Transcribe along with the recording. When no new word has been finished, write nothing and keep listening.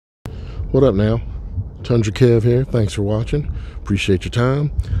What up now? Tundra Kev here. Thanks for watching. Appreciate your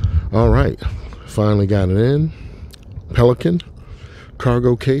time. All right, finally got it in. Pelican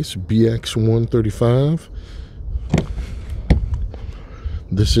Cargo Case BX135.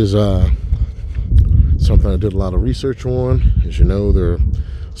 This is something I did a lot of research on. As you know, there are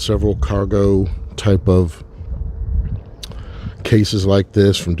several cargo type of cases like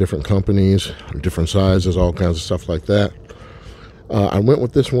this from different companies, different sizes, all kinds of stuff like that. I went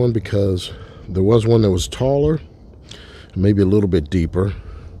with this one because there was one that was taller, maybe a little bit deeper,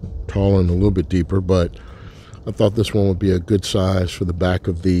 taller and a little bit deeper, but I thought this one would be a good size for the back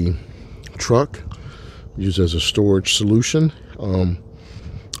of the truck, used as a storage solution.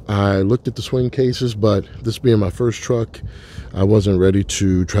 I looked at the swing cases, but this being my first truck, I wasn't ready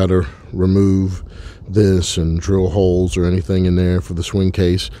to try to remove this and drill holes or anything in there for the swing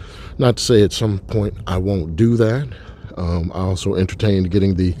case. Not to say at some point I won't do that. I also entertained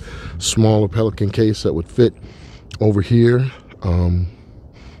getting the smaller Pelican case that would fit over here. And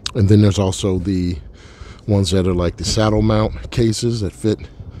then there's also the ones that are like the saddle mount cases that fit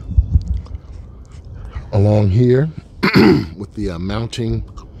along here with the mounting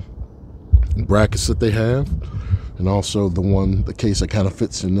brackets that they have. And also the case that kind of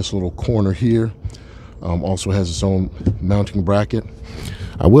fits in this little corner here also has its own mounting bracket.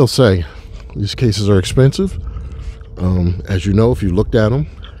 I will say these cases are expensive. As you know, if you looked at them,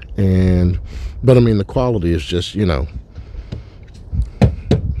 but I mean, the quality is just, you know,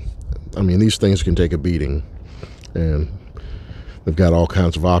 I mean, these things can take a beating, and they've got all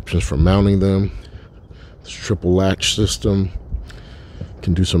kinds of options for mounting them. This triple latch system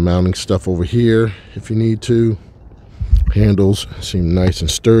can do some mounting stuff over here if you need to. Handles seem nice and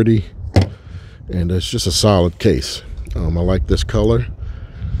sturdy, and it's just a solid case. I like this color,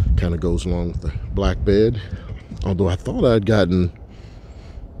 kind of goes along with the black bed. Although I thought I'd gotten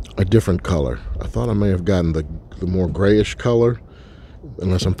a different color. I thought I may have gotten the more grayish color,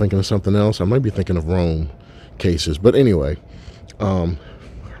 unless I'm thinking of something else. I might be thinking of Rome cases. But anyway,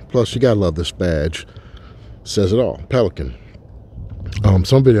 plus you gotta love this badge. Says it all, Pelican.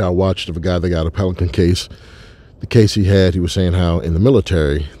 Some video I watched of a guy that got a Pelican case. The case he had, he was saying how in the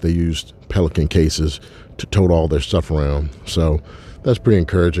military they used Pelican cases to tote all their stuff around. So that's pretty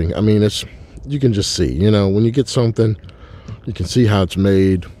encouraging. I mean, you can just see, you know, when you get something, you can see how it's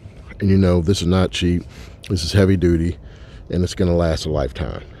made, and you know this is not cheap, this is heavy duty, and it's going to last a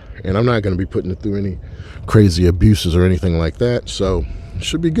lifetime. And I'm not going to be putting it through any crazy abuses or anything like that, so it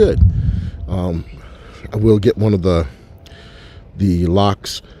should be good. I will get one of the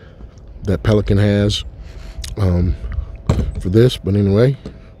locks that Pelican has for this, but anyway,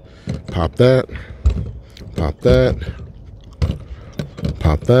 pop that, pop that,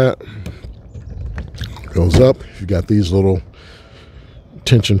 pop that. Goes up. You got these little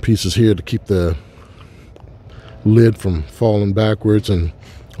tension pieces here to keep the lid from falling backwards, and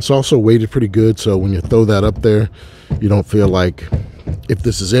it's also weighted pretty good, so when you throw that up there, you don't feel like if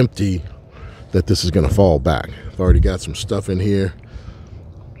this is empty that this is going to fall back. I've already got some stuff in here,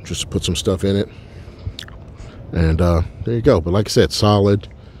 just to put some stuff in it, and there you go. But like I said, solid,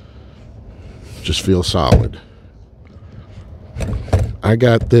 just feels solid. I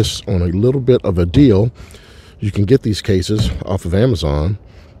got this on a little bit of a deal. You can get these cases off of Amazon,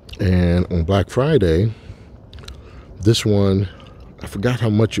 and on Black Friday, this one, I forgot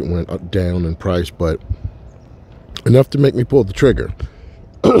how much it went down in price, but enough to make me pull the trigger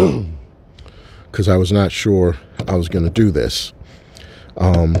because I was not sure I was going to do this.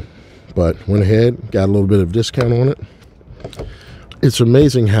 But went ahead, got a little bit of discount on it. It's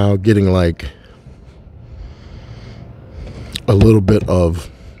amazing how getting like a little bit of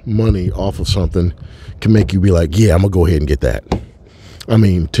money off of something can make you be like, yeah, I'm gonna go ahead and get that. I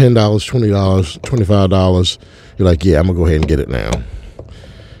mean, $10, $20, $25, you're like, yeah, I'm gonna go ahead and get it now.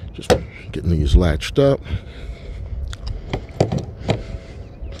 Just getting these latched up.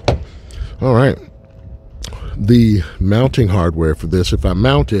 All right, the mounting hardware for this, if I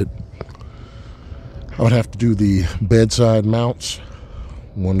mount it, I would have to do the bedside mounts.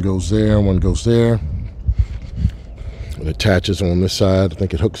 One goes there, one goes there. It attaches on this side. I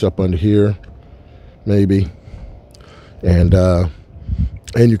think it hooks up under here, maybe, and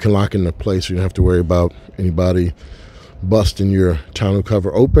you can lock it into place, so you don't have to worry about anybody busting your tonneau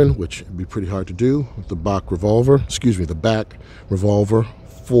cover open, which would be pretty hard to do with the back revolver. Excuse me, the back revolver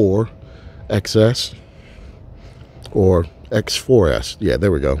 4XS or X4S. Yeah,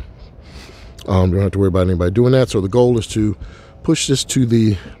 there we go. Don't have to worry about anybody doing that. So the goal is to push this to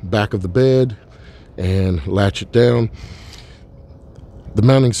the back of the bed and latch it down. The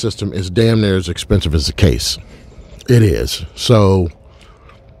mounting system is damn near as expensive as the case. It is. So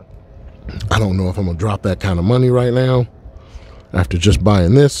don't know if I'm gonna drop that kind of money right now after just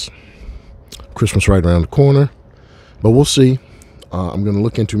buying this. Christmas right around the corner, but we'll see. I'm gonna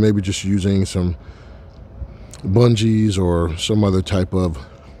look into maybe just using some bungees or some other type of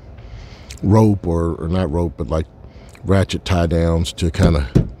rope, or not rope, but like ratchet tie downs to kind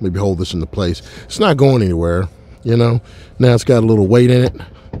of maybe hold this into place. It's not going anywhere, you know. Now it's got a little weight in it,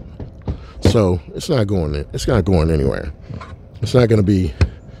 so it's not going anywhere. It's not going to be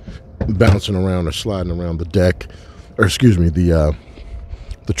bouncing around or sliding around the deck, or excuse me, the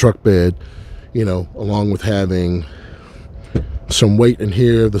truck bed, you know, along with having some weight in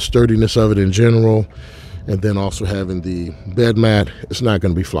here, the sturdiness of it in general, and then also having the bed mat. It's not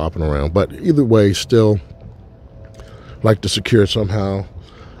going to be flopping around, but either way, still like to secure it somehow.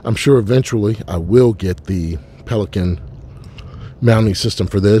 I'm sure eventually I will get the Pelican mounting system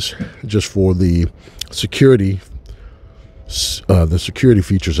for this, just for the security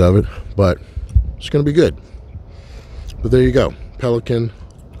features of it, but it's going to be good. But there you go, Pelican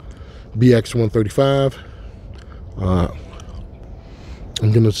BX135.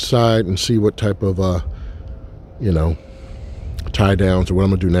 I'm going to decide and see what type of you know, tie downs or what I'm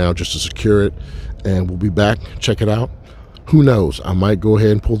gonna do now just to secure it, and we'll be back. Check it out. Who knows, I might go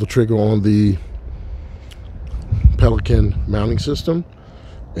ahead and pull the trigger on the Pelican mounting system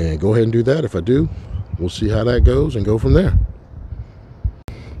and go ahead and do that. If I do, we'll see how that goes and go from there.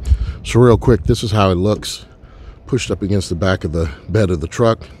 So real quick, this is how it looks pushed up against the back of the bed of the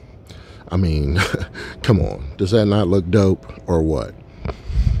truck. I mean, come on, does that not look dope or what?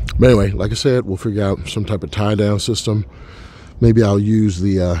 But anyway, like I said, we'll figure out some type of tie down system. Maybe I'll use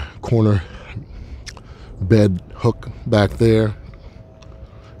the corner bed hook back there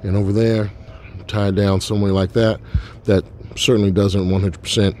and over there, tie it down somewhere like that. That certainly doesn't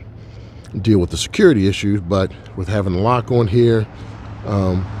 100% deal with the security issues, but with having the lock on here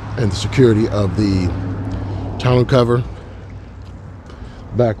and the security of the tonneau cover,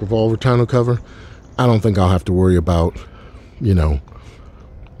 back revolver tonneau cover, I don't think I'll have to worry about, you know,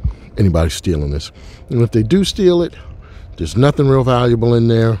 anybody stealing this. And if they do steal it, there's nothing real valuable in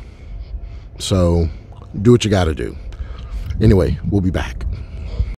there, so do what you got to do. Anyway, we'll be back.